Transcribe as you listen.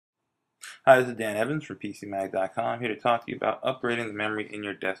Hi, this is Dan Evans from PCMag.com, here to talk to you about upgrading the memory in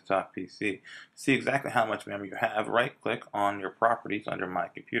your desktop PC. To see exactly how much memory you have, right-click on your properties under My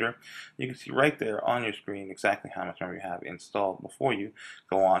Computer. You can see right there on your screen exactly how much memory you have installed before you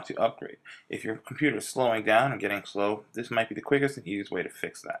go on to upgrade. If your computer is slowing down and getting slow, this might be the quickest and easiest way to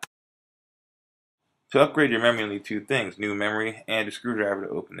fix that. To upgrade your memory, you'll need two things: new memory and a screwdriver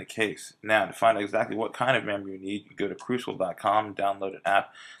to open the case. Now, to find out exactly what kind of memory you need, you go to Crucial.com and download an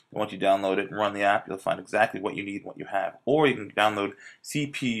app. And once you download it and run the app, you'll find exactly what you need and what you have. Or you can download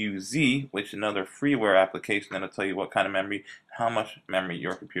CPU-Z, which is another freeware application that'll tell you what kind of memory and how much memory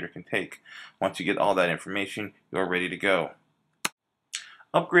your computer can take. Once you get all that information, you're ready to go.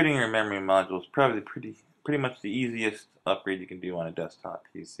 Upgrading your memory module is probably pretty much the easiest upgrade you can do on a desktop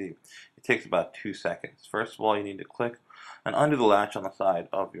PC. It takes about 2 seconds. First of all, you need to click and undo the latch on the side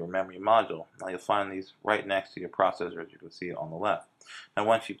of your memory module. Now you'll find these right next to your processor, as you can see on the left. Now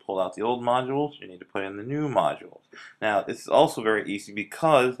once you pull out the old modules, you need to put in the new modules. Now this is also very easy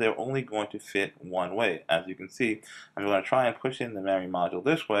because they're only going to fit one way. As you can see, I'm going to try and push in the memory module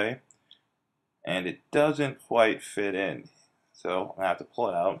this way, and it doesn't quite fit in. So I have to pull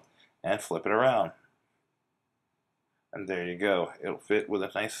it out and flip it around. And there you go. It'll fit with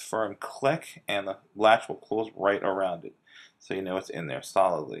a nice firm click, and the latch will close right around it. So you know it's in there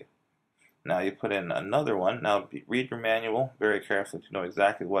solidly. Now you put in another one. Now read your manual very carefully to know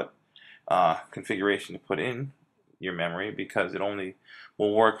exactly what configuration to put in your memory, because it only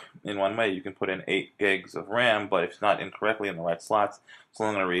will work in one way. You can put in 8 gigs of RAM, but if it's not incorrectly in the right slots, it's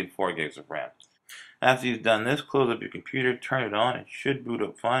only going to read 4 gigs of RAM. After you've done this, close up your computer, turn it on, it should boot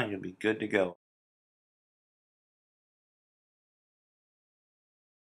up fine, and you'll be good to go.